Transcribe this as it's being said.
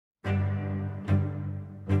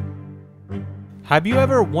Have you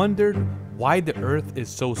ever wondered why the Earth is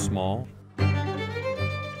so small?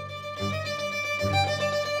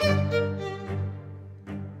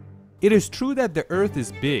 It is true that the Earth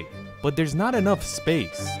is big, but there's not enough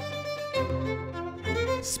space.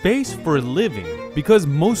 Space for living, because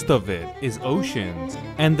most of it is oceans,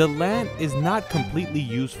 and the land is not completely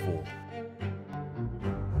useful.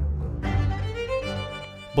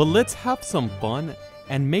 But let's have some fun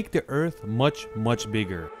and make the Earth much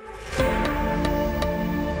bigger.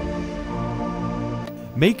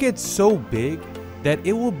 Make it so big that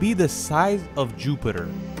it will be the size of Jupiter,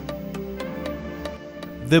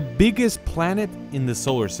 the biggest planet in the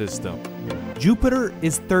solar system. Jupiter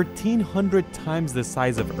is 1,300 times the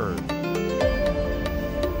size of Earth.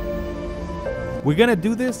 We're gonna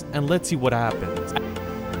do this and let's see what happens.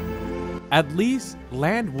 At least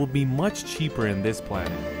land will be much cheaper in this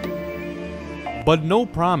planet. But no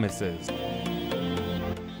promises.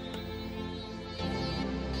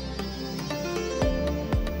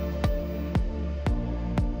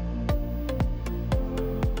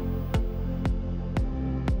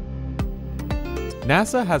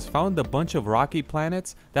 NASA has found a bunch of rocky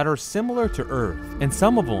planets that are similar to Earth, and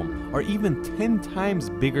some of them are even 10 times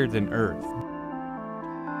bigger than Earth.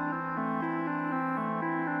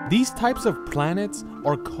 These types of planets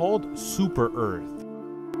are called super-Earth.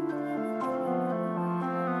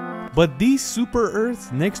 But these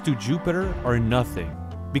super-Earths next to Jupiter are nothing,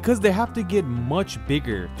 because they have to get much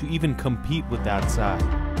bigger to even compete with that size.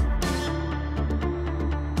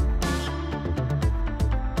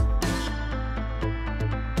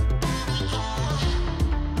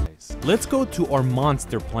 Let's go to our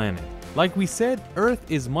monster planet. Like we said, Earth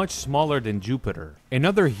is much smaller than Jupiter.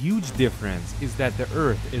 Another huge difference is that the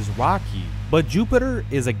Earth is rocky, but Jupiter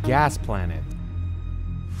is a gas planet.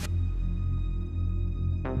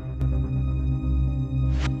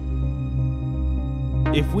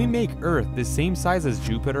 If we make Earth the same size as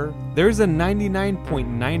Jupiter, there's a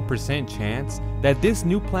 99.9% chance that this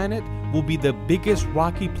new planet will be the biggest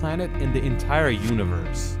rocky planet in the entire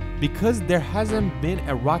universe, because there hasn't been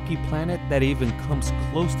a rocky planet that even comes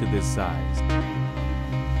close to this size.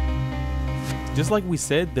 Just like we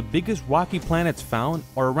said, the biggest rocky planets found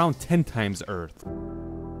are around 10 times Earth.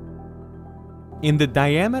 In the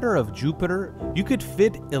diameter of Jupiter, you could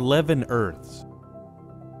fit 11 Earths.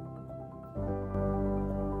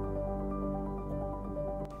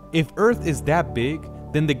 If Earth is that big,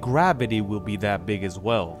 then the gravity will be that big as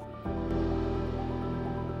well.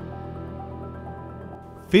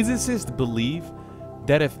 Physicists believe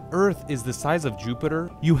that if Earth is the size of Jupiter,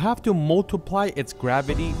 you have to multiply its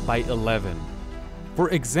gravity by 11. For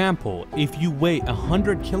example, if you weigh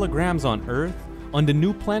 100 kilograms on Earth, on the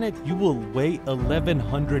new planet you will weigh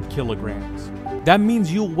 1,100 kilograms. That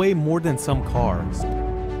means you'll weigh more than some cars.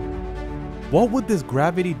 What would this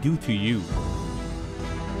gravity do to you?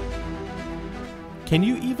 Can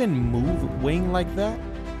you even move weighing like that?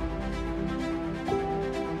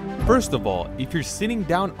 First of all, if you're sitting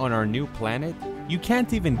down on our new planet, you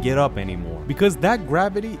can't even get up anymore, because that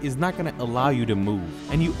gravity is not going to allow you to move,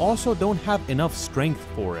 and you also don't have enough strength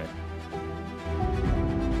for it.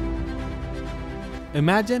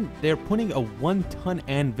 Imagine they're putting a 1-ton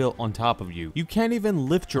anvil on top of you. You can't even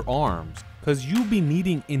lift your arms, because you'll be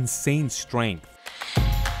needing insane strength.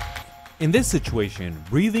 In this situation,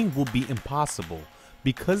 breathing will be impossible,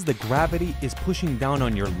 because the gravity is pushing down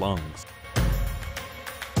on your lungs.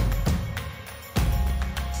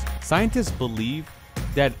 Scientists believe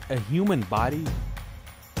that a human body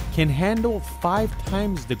can handle 5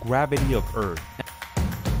 times the gravity of Earth,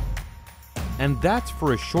 and that's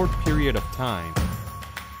for a short period of time.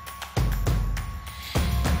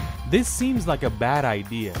 This seems like a bad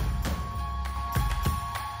idea.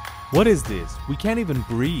 What is this? We can't even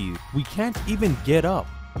breathe. We can't even get up.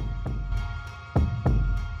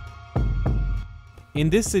 In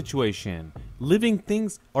this situation, living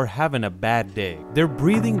things are having a bad day. They're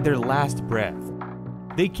breathing their last breath.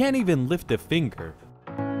 They can't even lift a finger.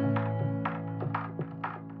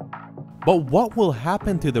 But what will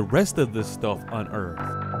happen to the rest of the stuff on Earth?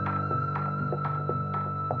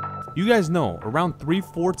 You guys know, around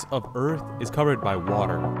 3/4 of Earth is covered by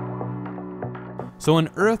water. So an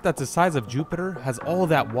Earth that's the size of Jupiter has all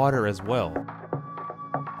that water as well.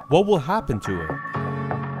 What will happen to it?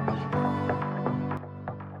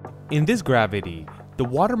 In this gravity, the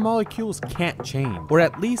water molecules can't change, or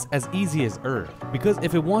at least as easy as Earth, because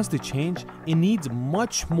if it wants to change, it needs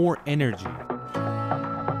much more energy.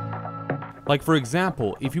 Like for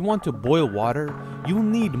example, if you want to boil water, you'll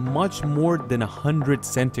need much more than 100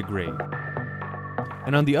 centigrade.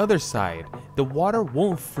 And on the other side, the water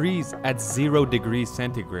won't freeze at 0 degrees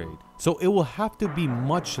centigrade, so it will have to be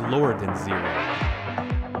much lower than 0.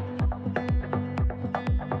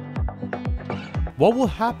 What will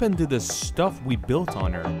happen to the stuff we built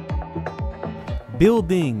on Earth?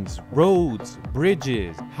 Buildings, roads,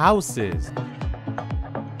 bridges, houses.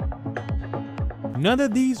 None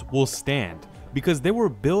of these will stand because they were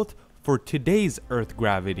built for today's Earth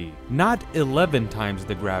gravity, not 11 times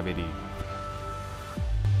the gravity.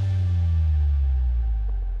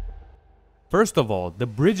 First of all, the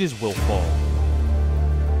bridges will fall.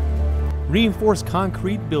 Reinforced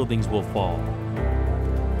concrete buildings will fall.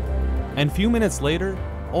 And a few minutes later,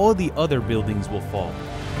 all the other buildings will fall.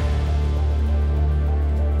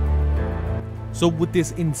 So with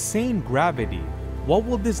this insane gravity, what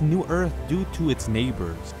will this new Earth do to its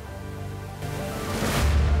neighbors?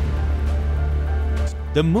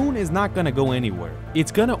 The moon is not gonna go anywhere.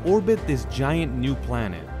 It's gonna orbit this giant new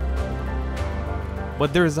planet.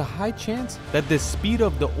 But there is a high chance that the speed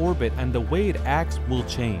of the orbit and the way it acts will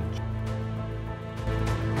change.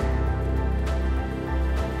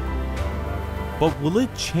 But will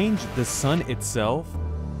it change the sun itself?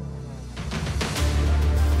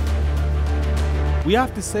 We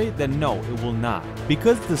have to say that no, it will not,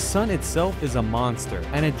 because the sun itself is a monster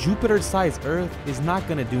and a Jupiter-sized Earth is not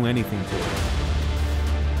going to do anything to it.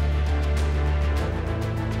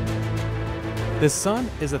 The sun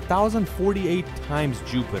is 1,048 times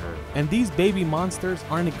Jupiter, and these baby monsters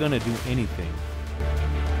aren't going to do anything.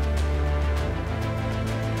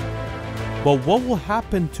 But what will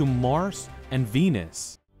happen to Mars and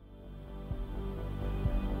Venus?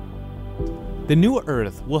 The new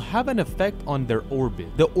Earth will have an effect on their orbit,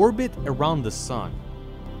 the orbit around the sun.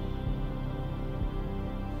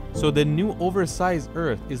 So the new oversized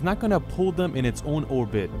Earth is not gonna pull them in its own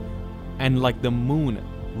orbit and like the moon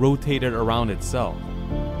rotated around itself.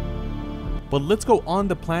 But let's go on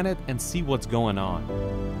the planet and see what's going on.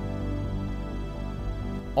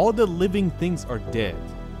 All the living things are dead.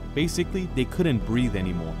 Basically, they couldn't breathe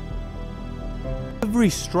anymore. Every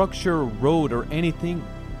structure, road, or anything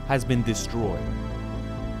has been destroyed.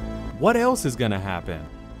 What else is gonna happen?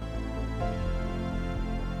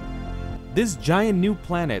 This giant new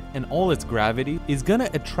planet and all its gravity is gonna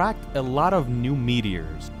attract a lot of new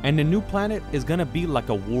meteors, and the new planet is gonna be like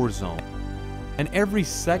a war zone. And every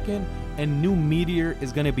second, a new meteor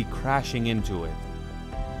is gonna be crashing into it.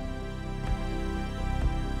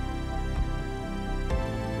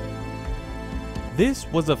 This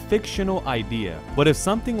was a fictional idea, but if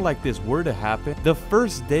something like this were to happen, the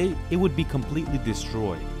first day it would be completely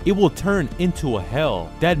destroyed. It will turn into a hell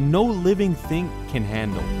that no living thing can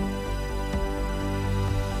handle.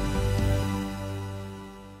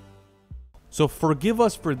 So forgive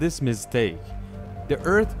us for this mistake. The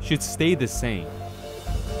Earth should stay the same.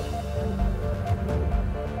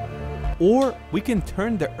 Or we can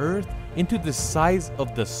turn the Earth into the size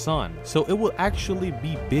of the sun, so it will actually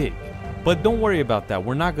be big. But don't worry about that,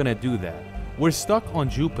 we're not gonna do that. We're stuck on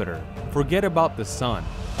Jupiter. Forget about the sun.